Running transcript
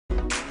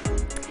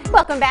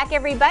Welcome back,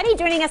 everybody.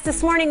 Joining us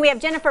this morning, we have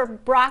Jennifer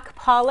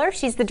Brock-Pauler.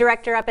 She's the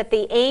director up at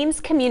the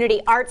Ames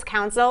Community Arts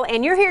Council,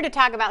 and you're here to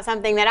talk about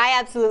something that I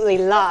absolutely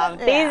love.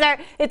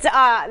 It's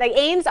the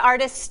Ames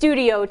Artist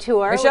Studio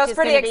Tour. Michelle's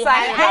pretty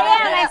excited.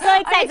 I'm so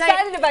excited. I'm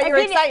excited about your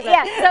excitement.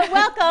 Yeah, so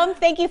welcome.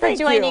 Thank you for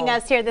joining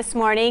us here this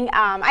morning.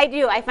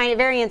 I find it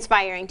very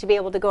inspiring to be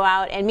able to go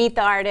out and meet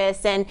the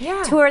artists and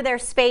tour their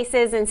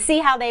spaces and see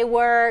how they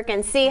work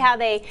and see how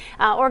they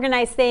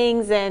organize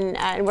things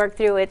and work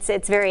through.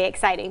 It's very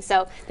exciting.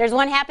 So there's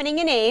one happening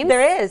in Ames.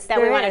 There is.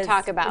 That we want to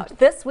talk about.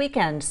 This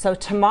weekend, so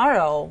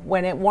tomorrow,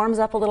 when it warms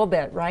up a little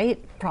bit, right?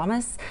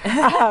 Promise?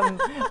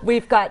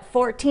 We've got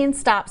 14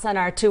 stops on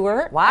our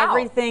tour. Wow.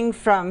 Everything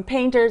from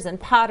painters and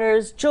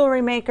potters,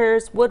 jewelry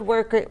makers,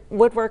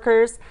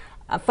 woodworkers,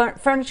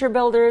 furniture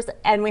builders,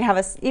 and we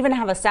even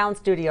have a sound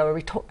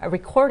studio, a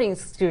recording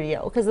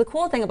studio. Because the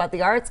cool thing about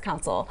the Arts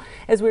Council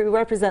is we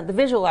represent the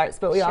visual arts,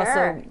 but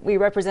we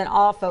represent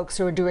all folks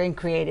who are doing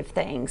creative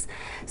things.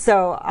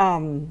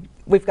 So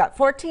we've got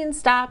 14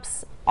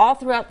 stops all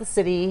throughout the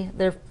city.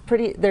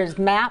 There's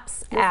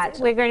maps at.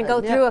 We're going to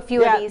go through a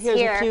few of these here's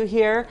here. A few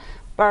here.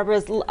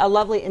 Barbara's a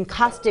lovely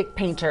encaustic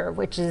painter,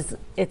 which is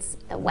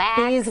the wax,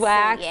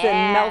 beeswax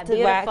and melted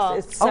beautiful.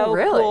 wax. It's so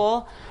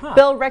cool. Huh.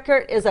 Bill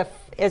Rickert is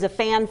a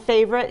fan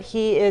favorite.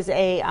 He is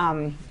a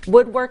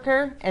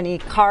woodworker, and he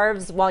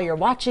carves while you're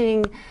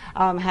watching.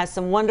 Has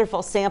some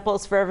wonderful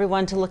samples for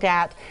everyone to look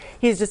at.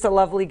 He's just a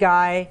lovely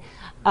guy.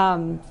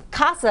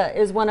 Casa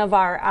is one of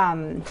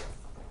our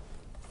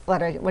what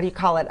do you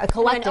call it? A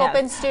collective. An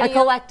open studio? A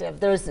collective.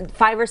 There's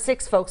 5 or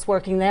 6 folks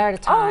working there at a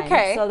time. Oh,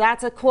 okay. So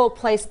that's a cool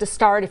place to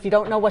start if you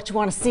don't know what you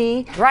want to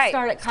see. Right.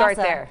 Start at Casa. Start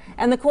there.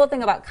 And the cool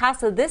thing about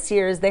Casa this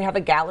year is they have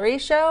a gallery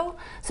show,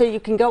 so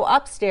you can go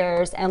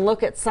upstairs and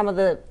look at some of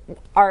the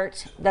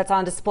art that's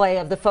on display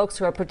of the folks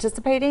who are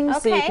participating,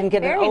 so you can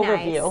get an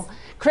overview. Nice.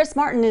 Chris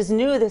Martin is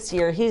new this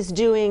year. He's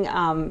doing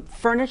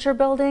furniture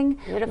building.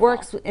 Beautiful.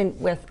 Works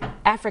with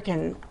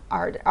African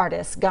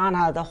artists,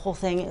 Ghana, the whole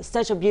thing. It's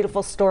such a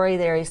beautiful story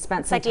there. He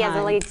spent some time. He has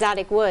a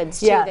exotic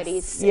woods too that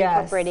he's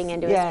incorporating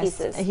into his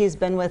pieces. He's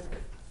been with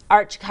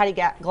Art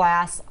Chikati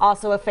Glass,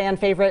 also a fan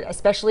favorite,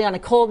 especially on a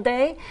cold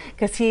day,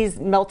 because he's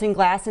melting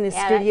glass in his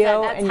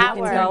studio, that's and you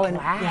can go and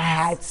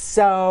it's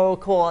so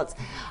cool. It's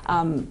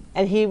and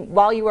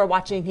while you are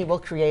watching, he will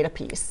create a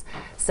piece,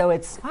 so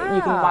you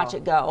can watch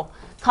it go.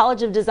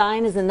 College of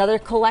Design is another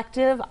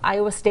collective.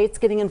 Iowa State's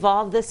getting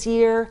involved this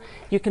year.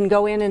 You can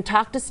go in and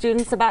talk to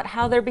students about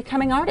how they're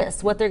becoming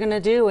artists, what they're going to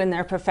do in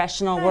their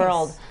professional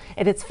world.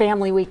 And it's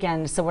family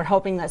weekend, so we're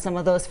hoping that some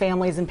of those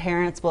families and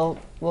parents will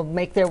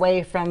make their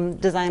way from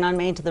Design on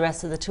Main to the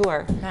rest of the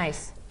tour.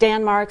 Nice.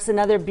 Dan Marks,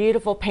 another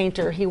beautiful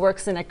painter. He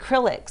works in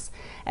acrylics.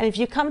 And if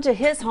you come to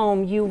his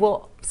home, you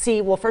will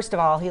see, well, first of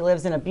all, he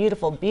lives in a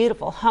beautiful,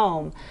 beautiful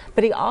home,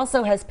 but he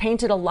also has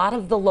painted a lot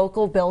of the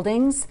local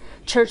buildings,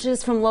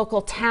 churches from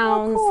local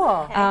towns.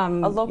 Oh,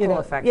 cool. A local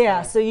effect.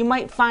 Yeah, so you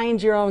might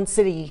find your own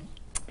city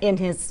in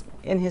his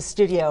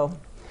studio.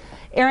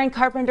 Erin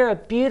Carpenter, a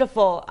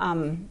beautiful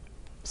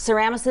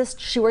ceramicist.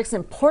 She works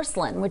in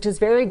porcelain, which is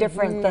very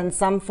different than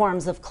some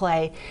forms of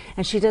clay,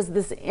 and she does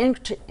this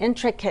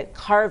intricate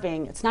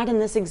carving. It's not in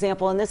this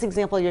example. In this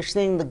example, you're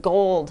seeing the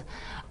gold,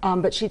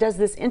 but she does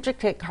this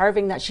intricate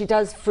carving that she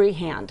does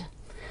freehand.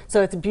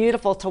 So it's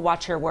beautiful to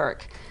watch her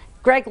work.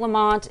 Greg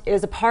Lamont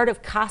is a part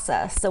of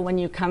Casa, so when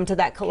you come to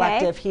that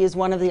collective, he is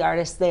one of the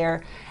artists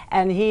there,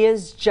 and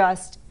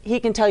he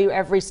can tell you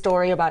every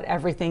story about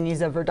everything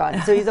he's ever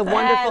done. So he's a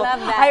wonderful. I love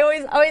that. I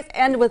always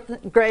end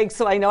with Greg,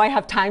 so I know I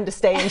have time to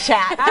stay and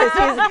chat.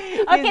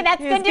 Okay,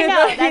 that's good to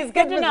know. That's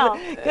good to know.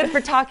 Good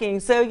for talking.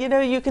 So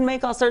you can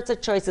make all sorts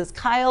of choices.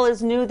 Kyle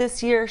is new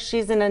this year.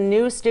 She's in a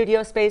new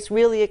studio space.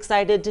 Really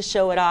excited to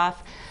show it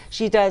off.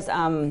 She does.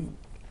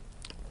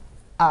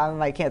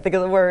 I can't think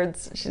of the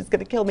words. She's going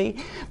to kill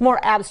me.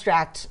 More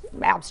abstract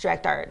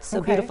art.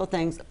 So beautiful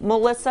things.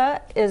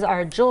 Melissa is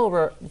our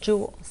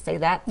say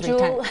that 3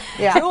 times.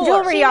 Yeah.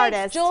 Jewelry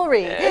artist.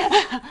 Jewelry.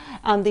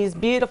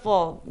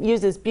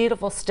 Uses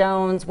beautiful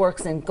stones,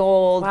 works in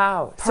gold.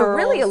 Wow. Pearls. So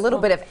really a little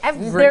bit of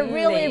everything. There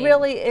really,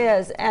 really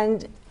is.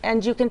 And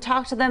you can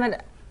talk to them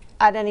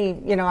at any,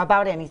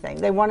 about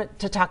anything. They want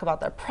to talk about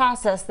their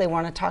process. They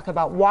want to talk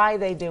about why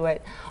they do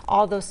it,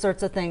 all those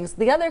sorts of things.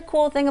 The other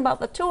cool thing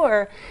about the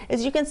tour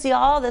is you can see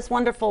all this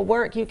wonderful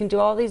work. You can do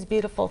all these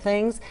beautiful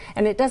things,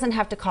 and it doesn't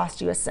have to cost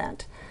you a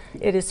cent.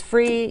 It is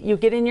free. You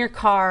get in your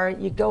car.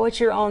 You go at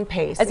your own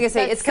pace. I was going to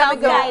say, it's going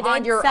to go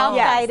on your own.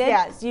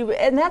 Yes.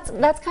 And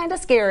that's kind of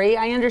scary.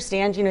 I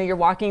understand, you're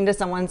walking to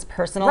someone's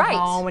personal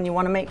home and you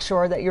want to make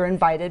sure that you're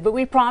invited. But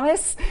we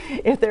promise,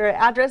 if their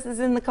address is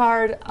in the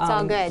card, it's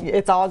all good.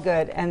 It's all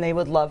good, and they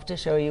would love to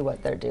show you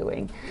what they're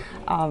doing.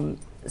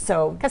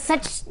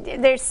 Because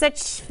there's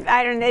such,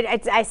 I don't know,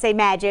 I say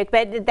magic,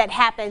 but that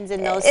happens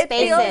in those spaces.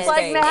 It feels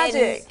like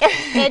magic.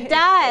 It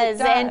does.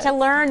 And to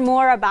learn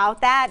more about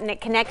that, and it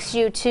connects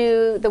you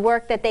to the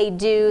work that they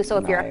do. So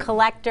if you're a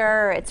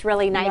collector, it's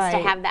really nice to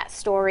have that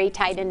story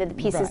tied into the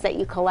pieces that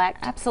you collect.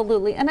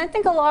 Absolutely. And I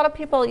think a lot of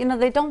people,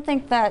 they don't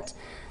think that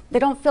they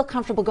don't feel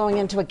comfortable going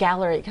into a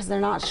gallery because they're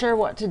not sure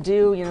what to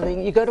do. You know,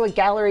 you go to a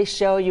gallery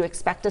show, you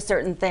expect a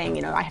certain thing.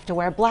 You know, I have to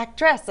wear a black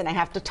dress and I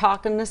have to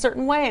talk in a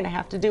certain way and I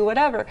have to do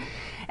whatever.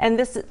 And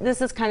this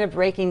is kind of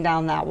breaking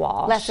down that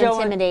wall. Less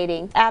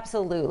intimidating.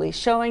 Absolutely.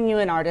 Showing you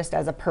an artist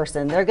as a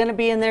person. They're going to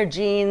be in their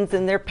jeans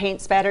and their paint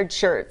spattered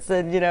shirts,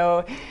 and, you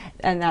know,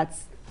 and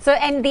that's. So,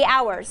 and the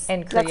hours.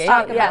 And create.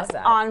 Yes,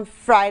 on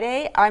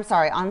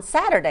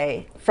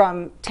Saturday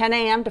from 10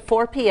 a.m. to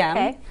 4 p.m.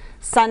 Okay.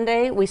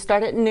 Sunday, we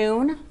start at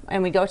noon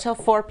and we go till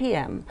 4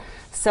 p.m.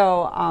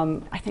 So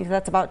I think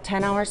that's about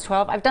 10 hours,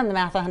 12. I've done the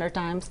math 100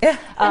 times.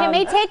 And it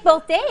may take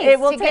both days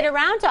to get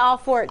around to all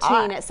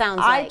 14, it sounds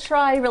like. I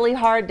try really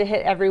hard to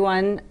hit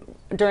everyone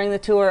during the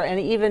tour, and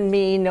even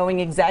me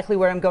knowing exactly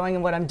where I'm going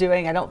and what I'm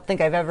doing, I don't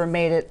think I've ever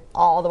made it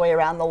all the way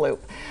around the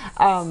loop.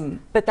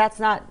 But that's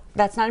not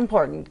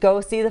important. Go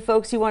see the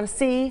folks you want to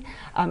see.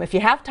 If you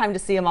have time to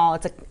see them all,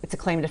 it's a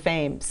claim to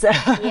fame. So.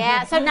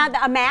 Yeah. So now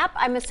a map,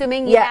 I'm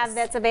assuming you Yes. have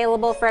that's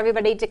available for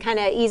everybody to kind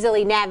of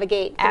easily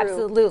navigate through.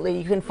 Absolutely.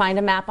 You can find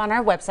a map on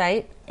our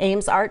website,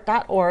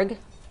 amesart.org,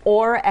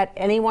 or at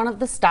any one of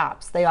the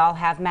stops. They all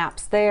have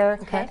maps there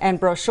and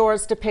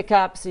brochures to pick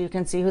up so you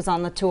can see who's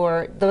on the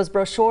tour. Those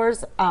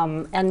brochures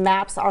and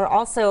maps are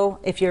also,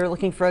 if you're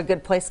looking for a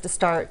good place to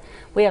start,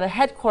 we have a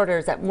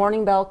headquarters at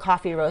Morning Bell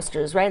Coffee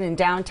Roasters right in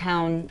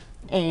downtown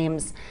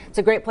Ames. It's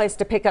a great place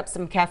to pick up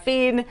some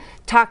caffeine,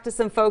 talk to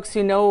some folks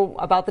who know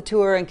about the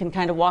tour and can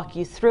kind of walk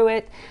you through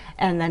it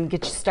and then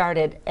get you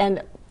started.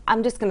 And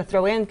I'm just going to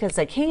throw in, because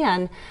I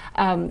can,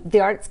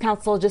 the Arts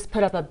Council just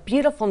put up a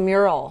beautiful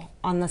mural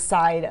on the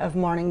side of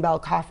Morning Bell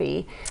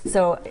Coffee.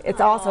 So it's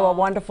also a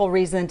wonderful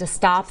reason to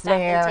stop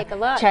there, and take a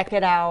look. check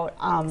it out.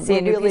 See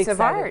a new really piece of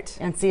excited art.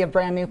 and see a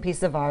brand new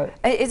piece of art.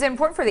 Is it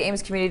important for the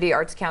Ames Community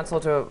Arts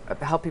Council to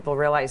help people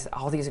realize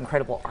all these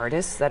incredible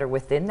artists that are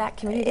within that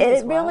community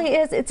as It well? really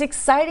is. It's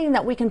exciting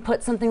that we can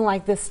put something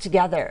like this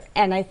together.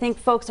 And I think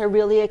folks are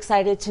really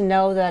excited to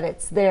know that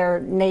it's their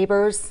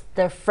neighbors,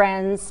 their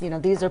friends. You know,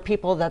 these are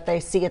people that they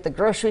see at the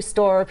grocery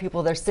store,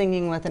 people they're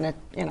singing with in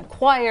a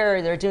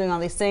choir, they're doing all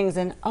these things,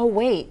 and oh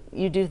wait,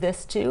 you do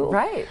this too?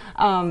 Right.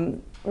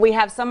 We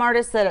have some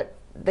artists that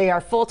they are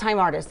full-time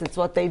artists. It's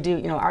what they do.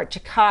 You know, Art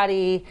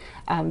Cicciotti,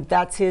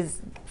 that's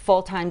his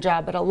full-time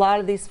job. But a lot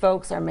of these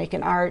folks are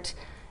making art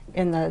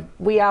in the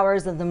wee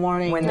hours of the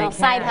morning. When they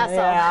side hustle.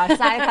 Yeah,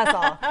 side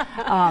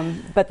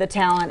hustle. But the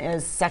talent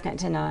is second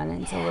to none,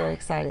 and so we're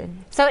excited.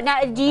 So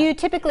now, do you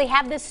typically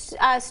have this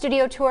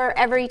studio tour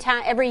every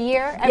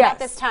year Yes. at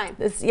this time?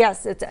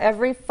 Yes, it's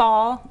every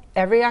fall,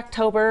 every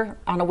October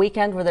on a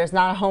weekend where there's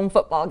not a home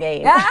football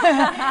game.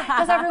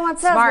 Because everyone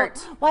says,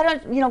 Smart. well,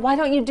 why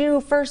don't you do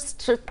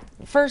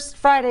first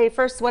Friday,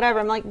 first whatever?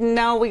 I'm like,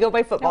 no, we go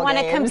by football I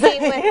games. want to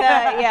compete with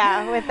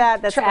with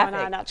that that's Traffic,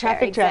 going on up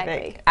traffic, there.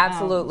 traffic. Exactly.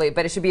 Absolutely,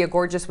 but it should be a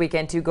gorgeous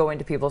weekend to go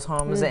into people's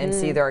homes and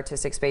see their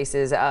artistic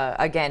spaces.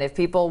 Again, if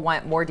people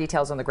want more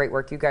details on the great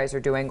work you guys are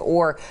doing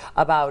or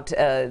about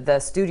the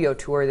studio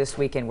tour this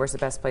weekend, where's the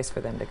best place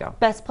for them to go?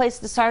 Best place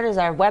to start is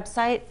our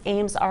website,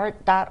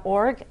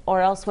 amesart.org,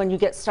 or else when you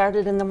get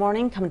started in the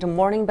morning, come to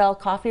Morning Bell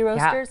Coffee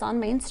Roasters on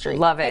Main Street.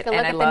 Love it. Take a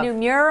look at the new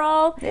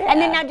mural. Yeah. And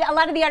then now, a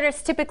lot of the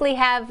artists typically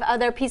have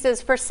other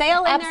pieces for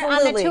sale on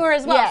the tour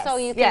as well, Yes. so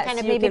you can Yes. kind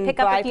of You maybe can pick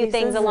up buy a few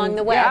things pieces along and-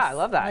 the way. Yeah, I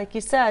love that. Like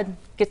you said,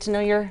 get to know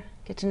your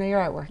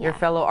artwork. Your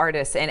fellow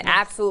artists, and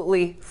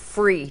absolutely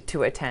free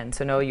to attend.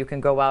 So know you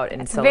can go out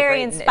and celebrate.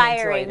 Very and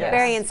inspiring. enjoy this.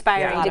 Very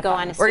inspiring Yeah. to go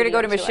on a We're going to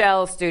go to studio tour.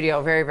 Michelle's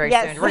studio very, very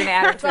Yes. soon. We're going to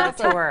add her to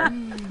the tour.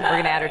 We're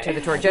going to add her to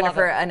the tour.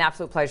 Jennifer, an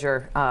absolute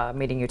pleasure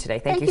meeting you today.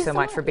 Thank you so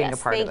much for being a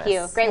part of this. Thank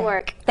you. Great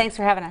work. Thanks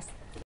for having us.